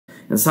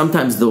And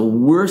sometimes the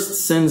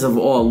worst sins of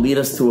all lead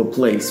us to a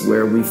place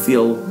where we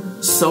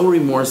feel so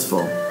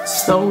remorseful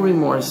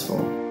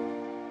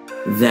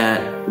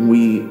that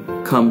we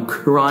come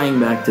crying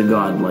back to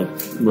God like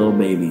little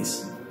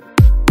babies.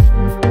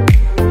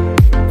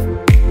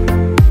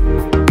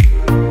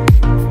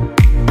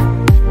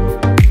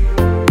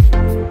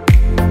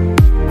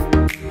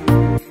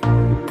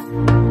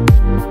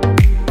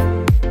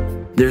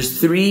 There's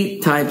three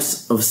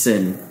types of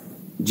sin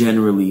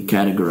generally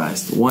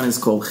categorized. One is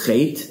called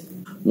chet,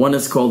 one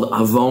is called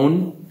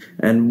avon,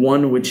 and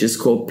one which is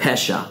called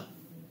pesha.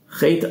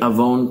 Chet,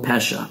 avon,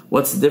 pesha.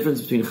 What's the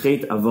difference between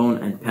chet, avon,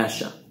 and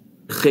pesha?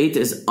 Chet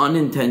is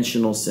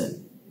unintentional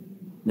sin.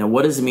 Now,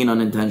 what does it mean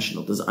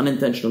unintentional? Does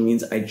unintentional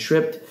means I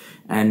tripped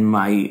and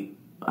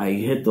I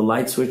hit the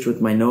light switch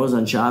with my nose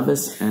on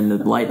Shabbos and the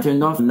light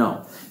turned off?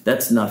 No,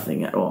 that's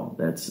nothing at all.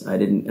 That's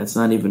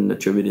not even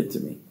attributed to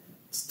me.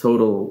 It's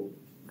total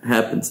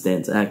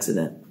happenstance,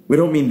 accident. We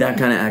don't mean that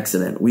kind of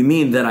accident. We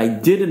mean that I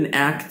did an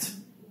act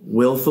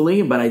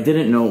willfully, but I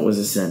didn't know it was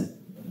a sin.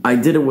 I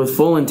did it with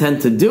full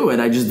intent to do it,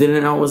 I just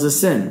didn't know it was a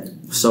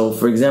sin. So,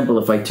 for example,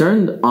 if I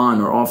turned on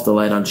or off the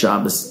light on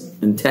Shabbos,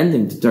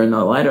 intending to turn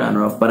the light on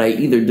or off, but I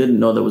either didn't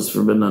know that was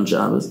forbidden on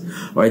Shabbos,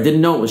 or I didn't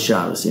know it was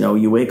Shabbos. You know,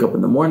 you wake up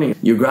in the morning,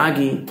 you're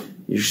groggy,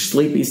 you're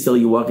sleepy still,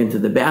 you walk into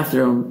the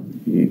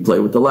bathroom, you play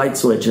with the light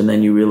switch, and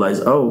then you realize,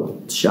 oh,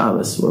 it's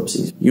Shabbos,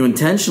 whoopsies. You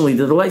intentionally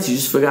did the lights, you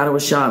just forgot it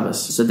was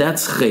Shabbos. So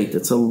that's chet,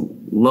 it's a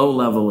low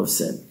level of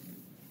sin.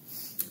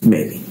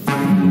 Maybe.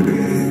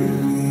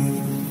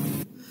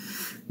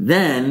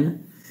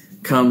 Then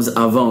comes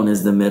avon,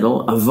 is the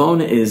middle.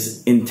 Avon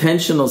is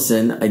intentional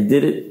sin. I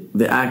did it,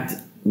 the act,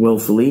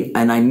 willfully,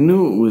 and I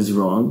knew it was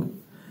wrong,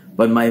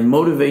 but my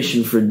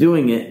motivation for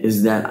doing it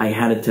is that I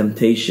had a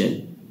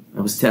temptation.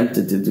 I was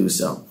tempted to do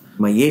so.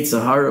 My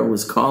Yetzer Hara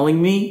was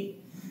calling me,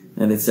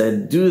 and it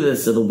said, do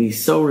this, it'll be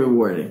so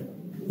rewarding.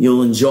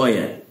 You'll enjoy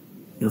it.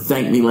 You'll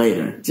thank me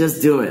later.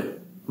 Just do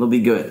it. It'll be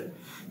good.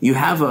 You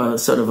have a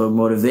sort of a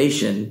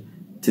motivation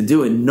to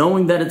do it,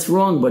 knowing that it's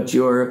wrong, but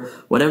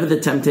whatever the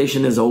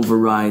temptation is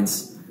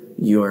overrides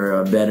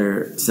your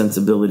better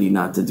sensibility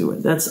not to do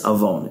it. That's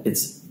avon.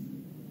 It's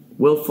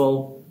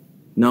willful,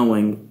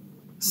 knowing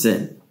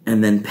sin.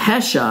 And then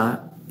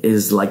pesha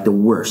is like the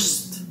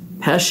worst.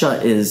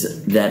 Pesha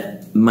is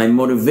that my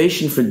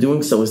motivation for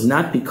doing so is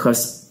not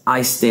because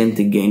I stand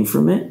to gain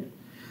from it,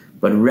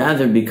 but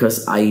rather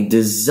because I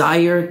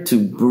desire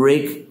to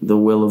break the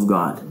will of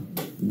God.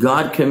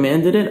 God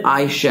commanded it,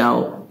 I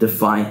shall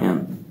defy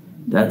him.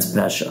 That's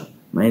pesha.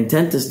 My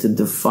intent is to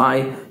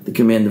defy the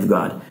command of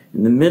God.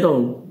 In the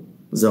middle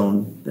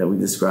zone that we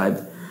described,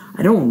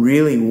 I don't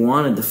really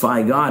want to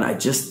defy God. I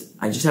just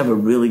have a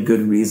really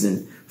good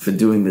reason for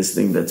doing this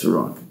thing that's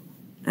wrong.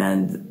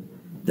 And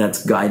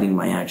that's guiding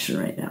my action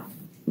right now.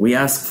 We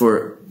ask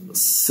for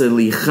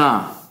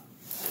selicha,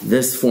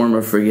 this form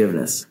of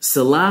forgiveness.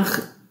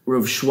 Salach,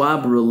 Rav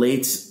Schwab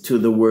relates to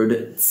the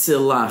word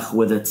tzilach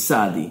with a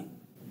tzadi,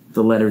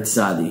 the letter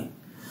tzadi.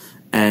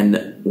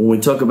 And when we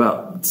talk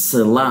about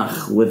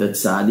tzilach with a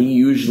tzadi,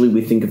 usually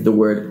we think of the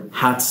word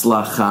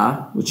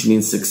hatzlacha, which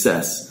means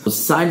success.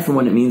 Aside from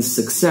what it means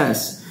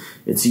success,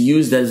 it's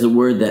used as a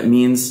word that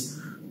means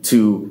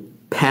to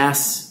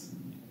pass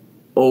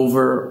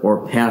over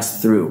or pass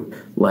through.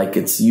 Like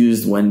it's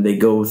used when they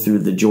go through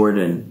the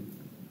Jordan.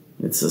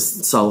 It's a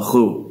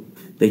salchu.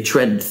 They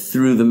tread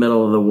through the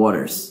middle of the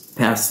waters,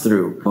 pass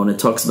through. When it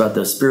talks about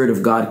the Spirit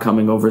of God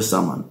coming over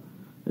someone,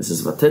 this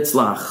is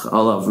vatitzlach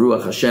alav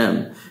ruach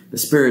Hashem. The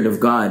Spirit of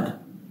God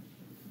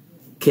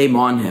came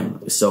on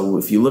him. So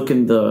if you look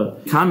in the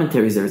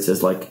commentaries there, it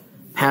says like,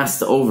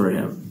 passed over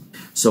him.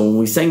 So when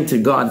we sing to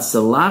God,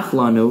 salach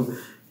lanu,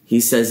 he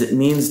says it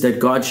means that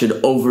God should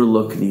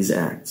overlook these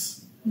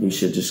acts. He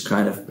should just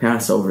kind of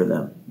pass over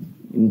them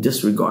and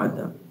disregard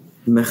them.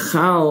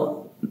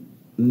 Mechal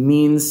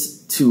means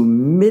to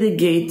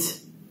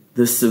mitigate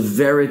the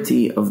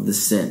severity of the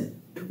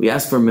sin. We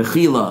ask for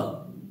mechila,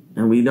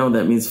 and we know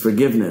that means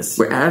forgiveness.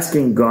 We're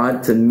asking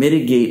God to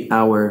mitigate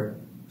our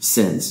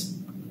sins.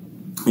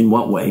 In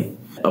what way?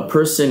 A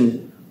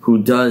person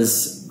who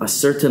does a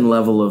certain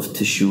level of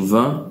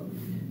teshuvah,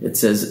 it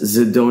says,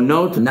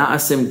 zidonot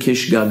na'asim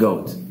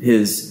kishgagot.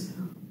 His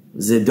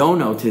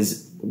zidonot,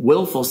 his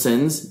willful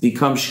sins,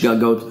 become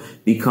shgagot,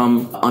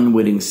 become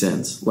unwitting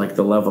sins, like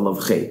the level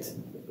of chet.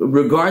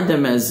 Regard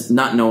them as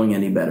not knowing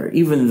any better,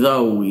 even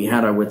though we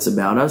had our wits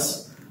about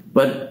us,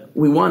 but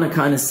we want to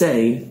kind of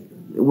say,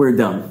 we're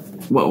dumb.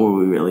 What were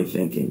we really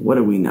thinking? What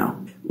do we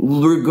know?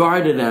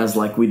 Regard it as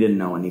like we didn't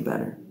know any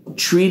better.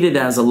 Treat it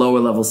as a lower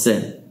level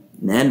sin.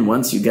 And then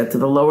once you get to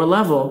the lower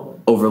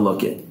level,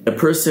 overlook it. A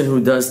person who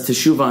does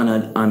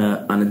teshuvah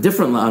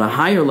on a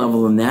higher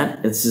level than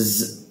that, it's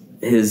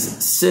his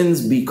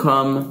sins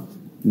become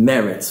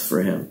merits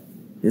for him.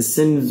 His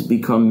sins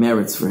become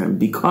merits for him,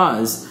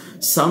 because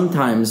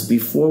sometimes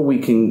before we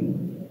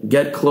can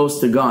get close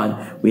to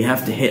God, we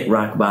have to hit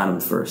rock bottom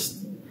first.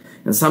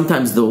 And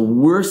sometimes the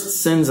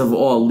worst sins of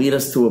all lead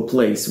us to a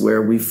place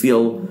where we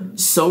feel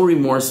so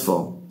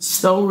remorseful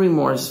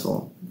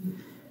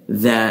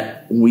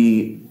that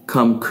we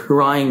come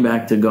crying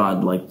back to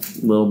God like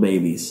little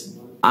babies.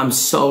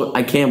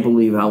 I can't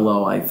believe how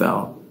low I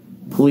fell.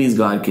 Please,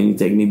 God, can you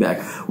take me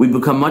back? We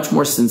become much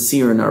more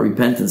sincere in our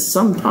repentance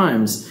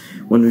sometimes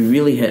when we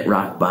really hit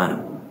rock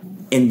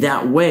bottom. In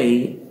that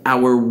way,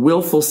 our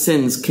willful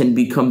sins can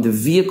become the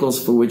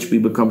vehicles for which we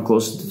become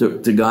closer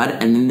to God,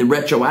 and then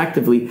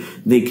retroactively,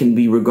 they can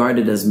be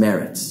regarded as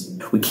merits.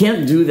 We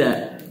can't do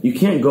that. You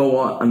can't go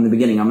on in the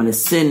beginning, I'm going to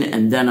sin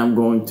and then I'm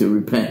going to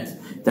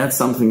repent. That's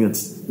something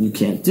you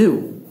can't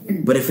do.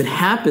 But if it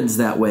happens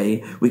that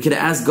way, we could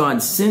ask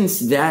God, since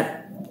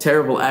that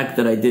terrible act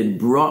that I did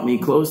brought me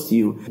close to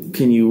you,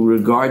 can you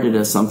regard it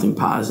as something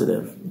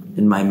positive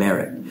in my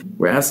merit?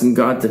 We're asking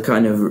God to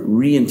kind of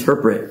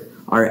reinterpret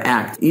our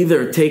act,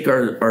 either take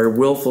our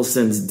willful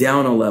sins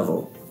down a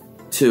level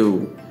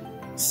to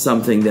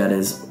something that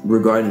is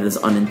regarded as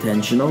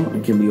unintentional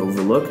and can be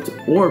overlooked,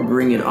 or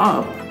bring it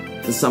up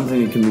to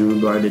something that can be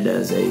regarded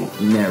as a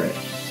merit.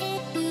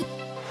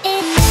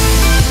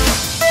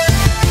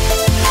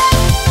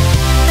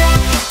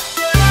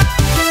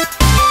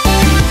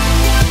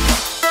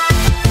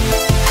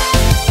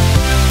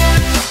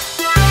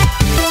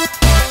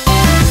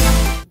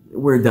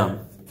 We're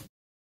done.